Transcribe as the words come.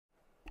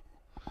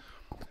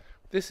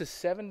This is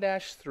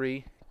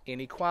 7-3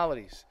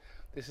 inequalities.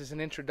 This is an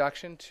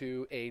introduction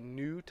to a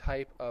new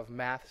type of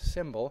math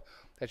symbol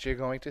that you're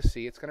going to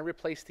see. It's going to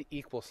replace the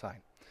equal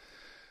sign.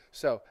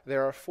 So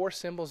there are 4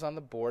 symbols on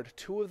the board.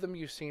 2 of them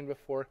you've seen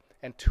before,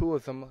 and 2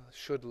 of them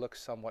should look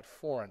somewhat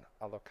foreign,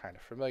 although kind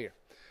of familiar.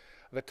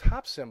 The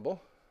top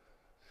symbol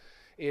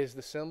is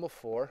the symbol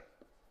for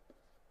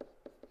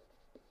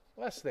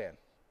less than.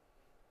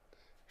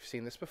 You've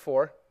seen this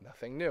before,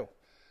 nothing new.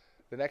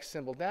 The next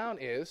symbol down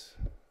is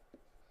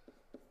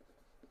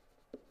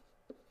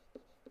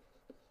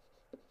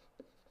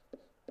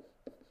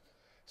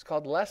it's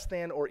called less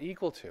than or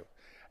equal to.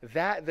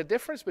 The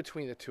difference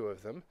between the 2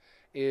 of them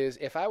is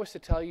if I was to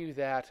tell you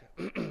that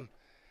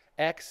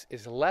x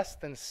is less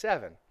than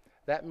 7,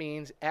 that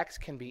means x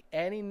can be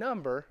any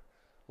number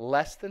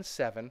less than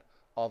 7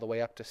 all the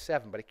way up to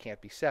 7, but it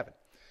can't be 7.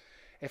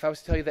 If I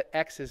was to tell you that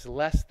x is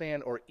less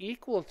than or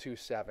equal to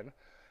 7,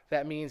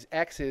 that means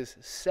x is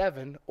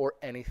 7 or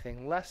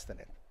anything less than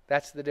it.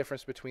 That's the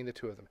difference between the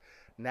 2 of them.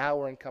 Now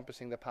we're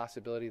encompassing the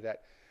possibility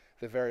that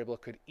the variable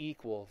could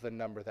equal the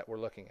number that we're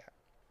looking at.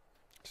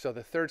 So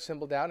the third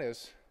symbol down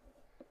is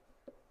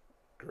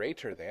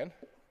greater than.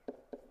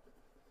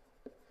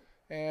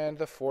 And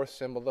the fourth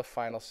symbol, the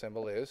final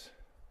symbol, is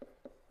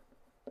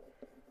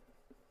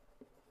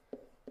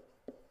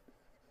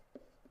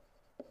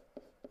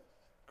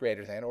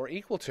greater than or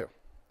equal to.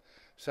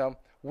 So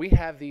we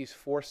have these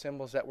 4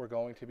 symbols that we're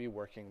going to be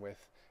working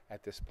with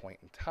at this point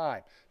in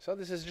time. So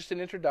this is just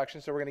an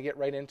introduction, so we're going to get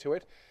right into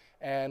it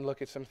and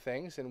look at some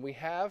things. And we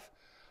have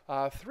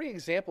 3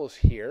 examples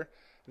here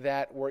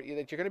that you're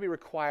going to be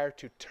required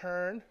to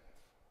turn.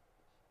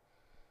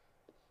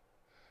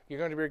 You're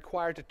going to be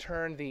required to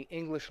turn the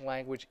English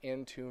language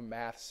into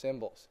math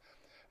symbols.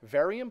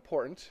 Very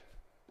important.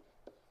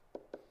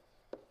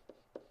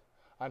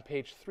 On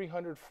page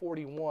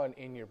 341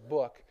 in your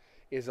book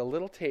is a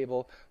little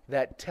table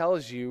that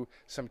tells you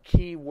some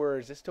key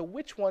words as to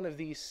which one of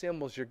these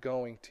symbols you're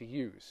going to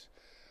use.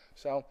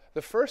 So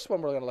the first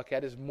one we're going to look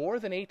at is more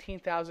than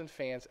 18,000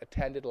 fans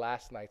attended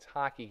last night's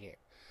hockey game.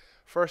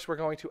 First, we're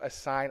going to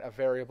assign a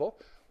variable.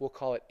 We'll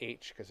call it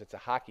H because it's a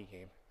hockey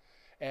game.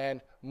 And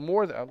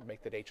I'll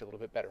make that H a little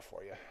bit better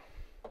for you.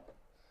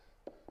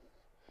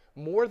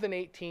 More than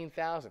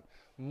 18,000.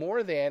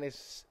 More than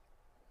is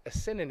a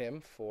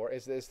synonym for,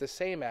 is the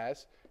same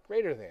as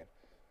greater than.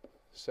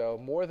 So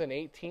more than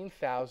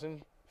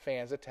 18,000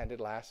 fans attended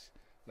last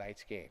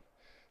night's game.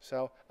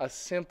 So a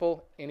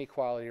simple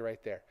inequality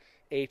right there.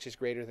 H is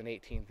greater than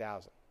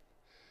 18,000.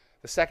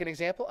 The second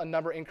example, a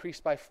number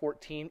increased by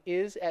 14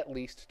 is at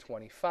least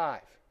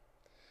 25.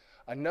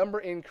 A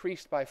number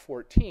increased by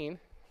 14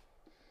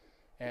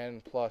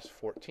 and plus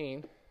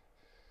 14,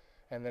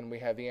 and then we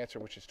have the answer,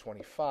 which is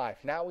 25.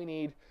 Now we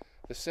need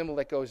the symbol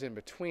that goes in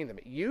between them.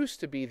 It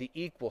used to be the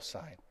equal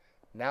sign.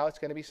 Now it's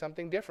going to be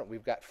something different.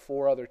 We've got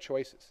 4 other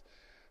choices.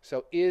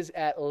 So is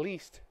at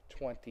least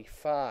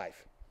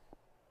 25.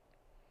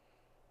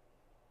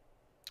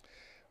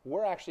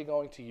 We're actually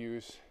going to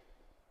use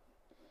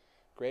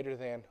greater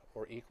than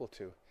or equal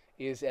to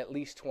is at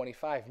least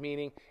 25,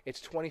 meaning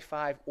it's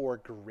 25 or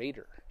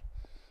greater.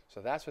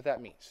 So that's what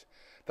that means.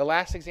 The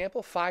last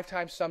example, 5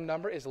 times some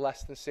number is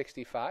less than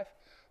 65.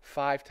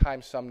 5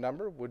 times some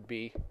number would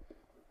be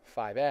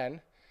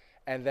 5n.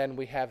 And then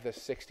we have the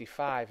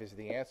 65 is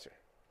the answer.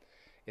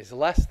 Is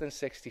less than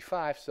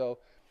 65, so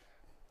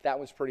that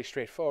was pretty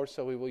straightforward,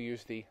 so we will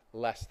use the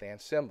less than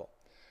symbol.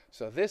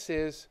 So this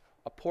is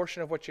a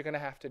portion of what you're going to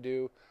have to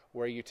do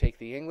where you take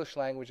the English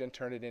language and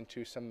turn it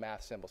into some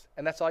math symbols.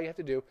 And that's all you have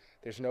to do.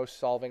 There's no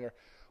solving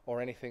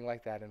or anything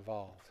like that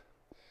involved.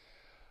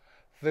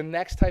 The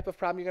next type of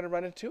problem you're going to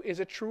run into is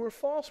a true or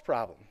false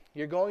problem.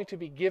 You're going to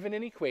be given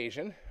an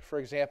equation. For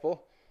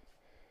example,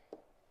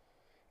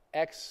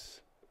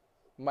 x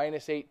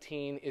minus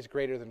 18 is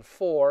greater than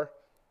 4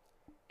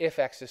 if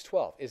x is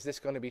 12. Is this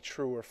going to be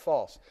true or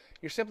false?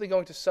 You're simply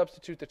going to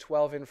substitute the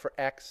 12 in for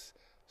x,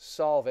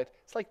 solve it.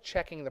 It's like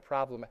checking the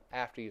problem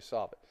after you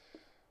solve it.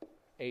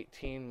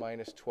 18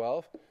 minus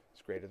 12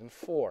 is greater than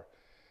 4.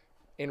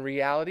 In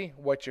reality,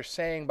 what you're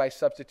saying by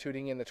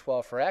substituting in the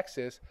 12 for x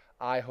is,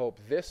 I hope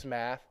this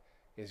math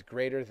is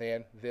greater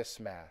than this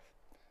math,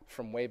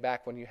 from way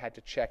back when you had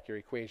to check your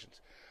equations.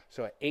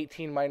 So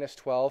 18 minus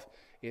 12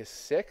 is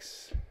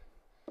 6,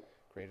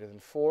 greater than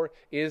 4.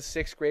 Is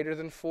 6 greater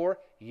than 4?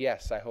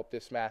 Yes, I hope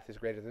this math is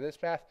greater than this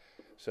math.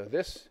 So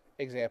this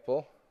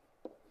example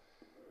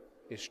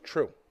is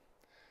true.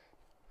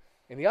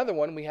 In the other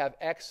one, we have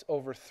x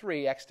over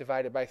 3, x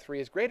divided by 3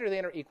 is greater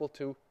than or equal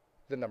to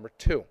the number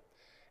 2.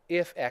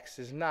 If x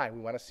is 9, we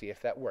want to see if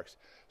that works.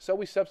 So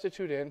we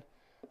substitute in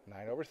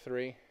 9 over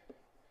 3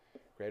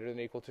 greater than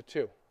or equal to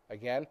 2.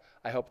 Again,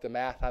 I hope the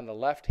math on the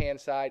left-hand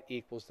side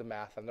equals the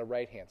math on the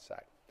right-hand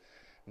side.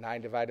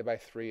 9 divided by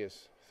 3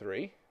 is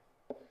 3.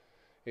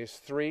 Is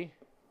 3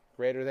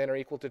 greater than or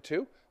equal to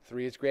 2?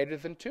 3 is greater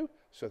than 2,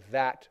 so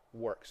that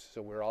works.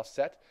 So we're all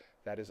set.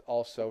 That is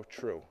also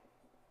true.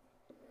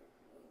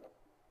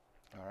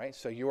 All right,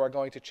 so you are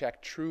going to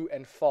check true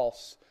and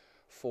false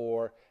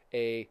for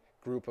a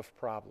group of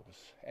problems.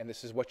 And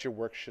this is what your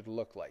work should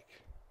look like.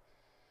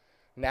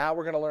 Now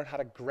we're going to learn how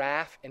to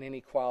graph an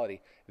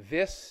inequality.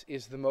 This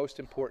is the most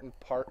important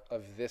part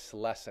of this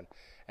lesson.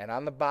 And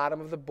on the bottom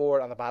of the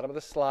board, on the bottom of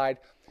the slide,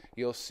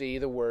 you'll see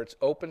the words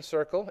open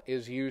circle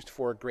is used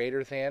for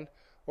greater than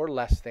or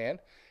less than,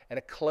 and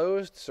a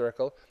closed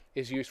circle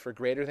is used for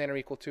greater than or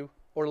equal to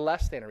or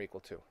less than or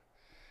equal to.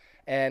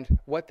 And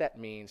what that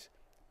means,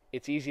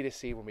 it's easy to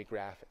see when we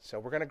graph it. So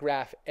we're going to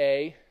graph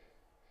A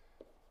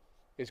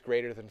is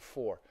greater than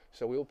 4.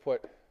 So we will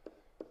put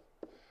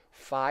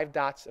 5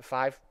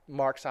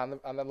 marks on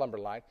the number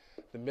line.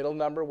 The middle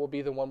number will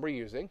be the one we're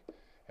using,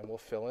 and we'll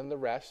fill in the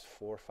rest,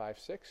 4, 5,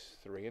 6,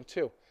 3, and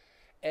 2.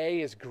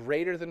 A is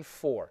greater than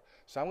 4.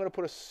 So I'm going to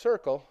put a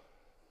circle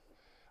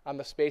on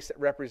the space that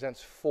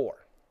represents 4.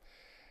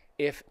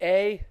 If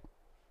A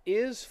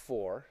is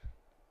 4,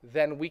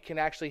 then we can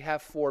actually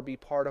have 4 be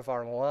part of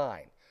our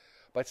line.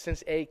 But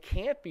since A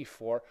can't be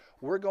 4,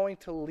 we're going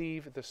to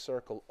leave the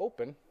circle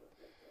open,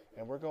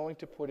 and we're going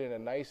to put in a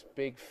nice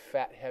big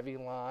fat heavy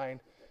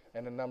line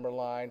and a number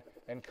line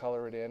and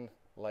color it in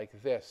like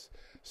this.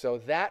 So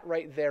that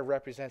right there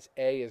represents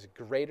A is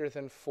greater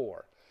than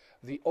 4.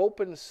 The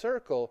open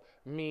circle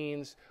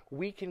means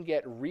we can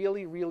get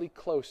really, really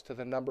close to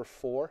the number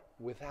 4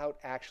 without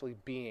actually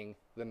being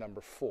the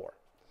number 4.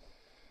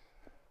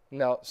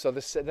 Now, so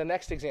the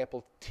next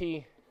example,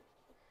 T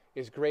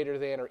is greater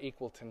than or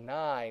equal to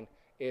 9,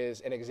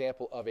 is an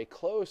example of a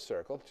closed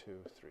circle. 2,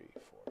 3,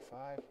 4,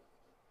 5.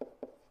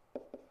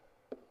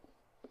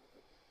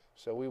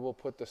 So we will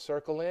put the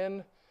circle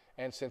in,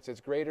 and since it's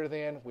greater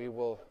than, we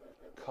will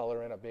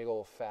color in a big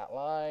old fat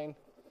line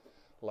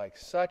like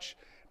such.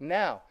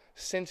 Now,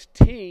 since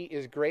T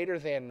is greater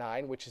than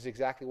 9, which is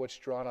exactly what's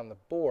drawn on the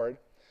board,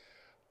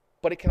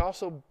 but it can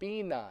also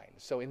be 9.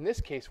 So in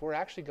this case, we're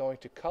actually going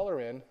to color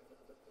in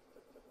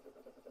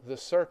the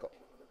circle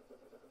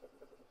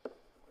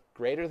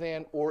greater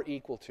than or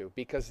equal to,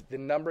 because the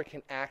number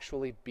can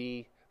actually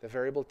be, the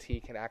variable T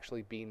can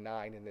actually be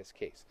 9 in this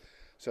case.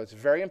 So it's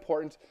very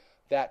important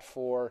that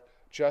for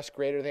just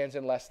greater thans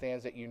and less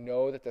thans that you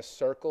know that the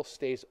circle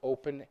stays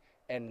open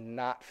and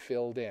not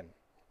filled in.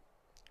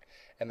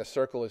 And the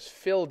circle is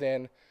filled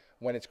in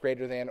when it's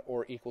greater than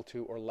or equal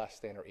to or less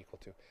than or equal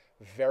to.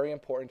 Very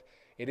important.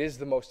 It is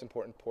the most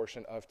important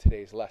portion of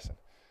today's lesson.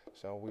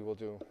 So we will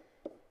do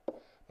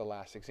the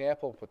last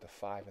example, put the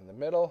 5 in the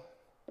middle.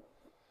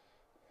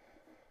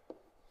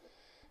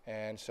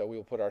 And so we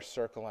will put our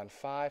circle on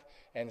 5.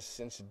 And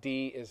since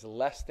D is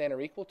less than or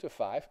equal to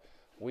 5,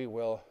 we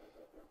will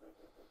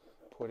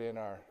put in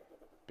our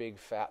big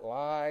fat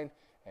line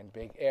and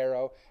big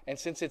arrow. And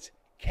since it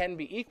can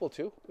be equal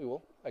to, we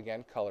will,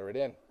 again, color it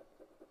in.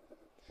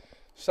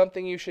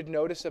 Something you should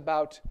notice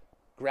about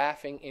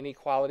graphing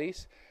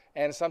inequalities,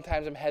 and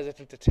sometimes I'm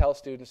hesitant to tell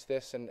students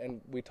this,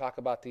 and we talk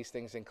about these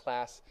things in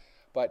class,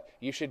 but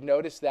you should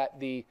notice that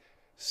the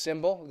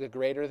symbol, the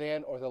greater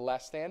than or the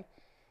less than,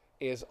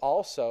 is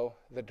also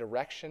the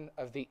direction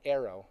of the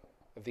arrow,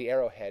 of the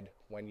arrowhead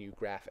when you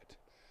graph it.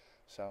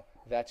 So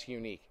that's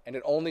unique. And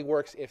it only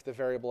works if the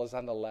variable is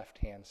on the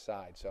left-hand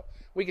side. So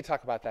we can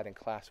talk about that in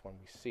class when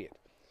we see it.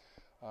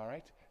 All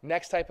right.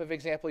 Next type of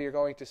example you're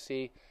going to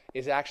see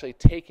is actually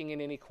taking an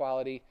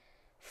inequality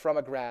from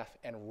a graph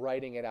and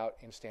writing it out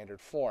in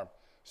standard form.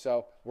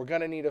 So we're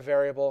going to need a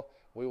variable.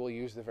 We will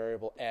use the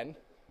variable n.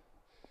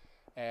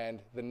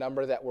 And the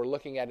number that we're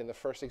looking at in the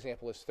first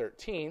example is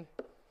 13.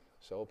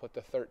 So we'll put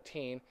the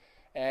 13.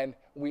 And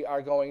we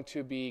are going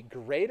to be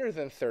greater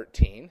than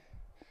 13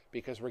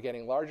 because we're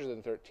getting larger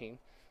than 13.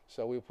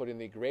 So we put in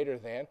the greater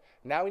than.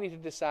 Now we need to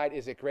decide,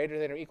 is it greater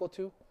than or equal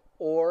to,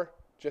 or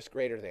just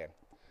greater than?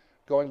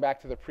 Going back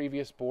to the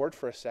previous board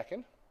for a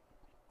second,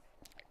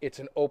 it's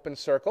an open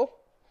circle.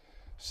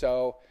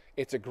 So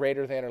it's a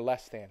greater than or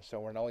less than. So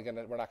we're not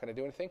going to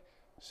do anything.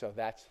 So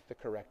that's the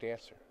correct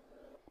answer.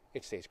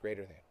 It stays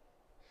greater than.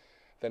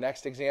 The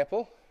next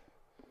example,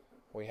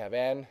 we have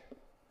n,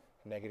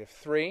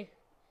 -3.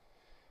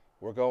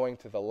 We're going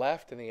to the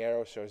left, and the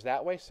arrow shows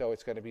that way, so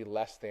it's going to be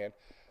less than.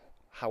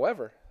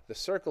 However, the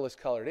circle is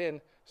colored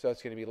in, so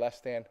it's going to be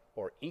less than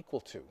or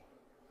equal to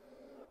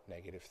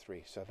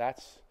 -3. So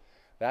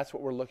that's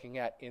what we're looking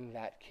at in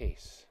that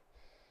case.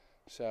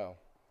 So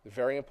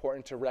very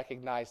important to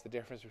recognize the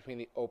difference between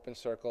the open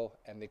circle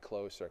and the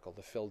closed circle,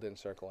 the filled-in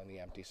circle and the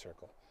empty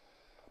circle.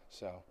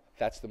 So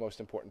that's the most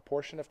important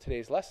portion of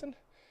today's lesson.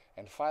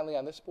 And finally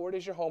on this board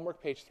is your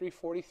homework, page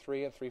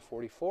 343 and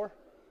 344.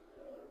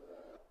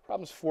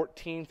 Problems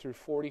 14 through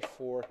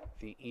 44,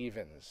 the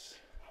evens.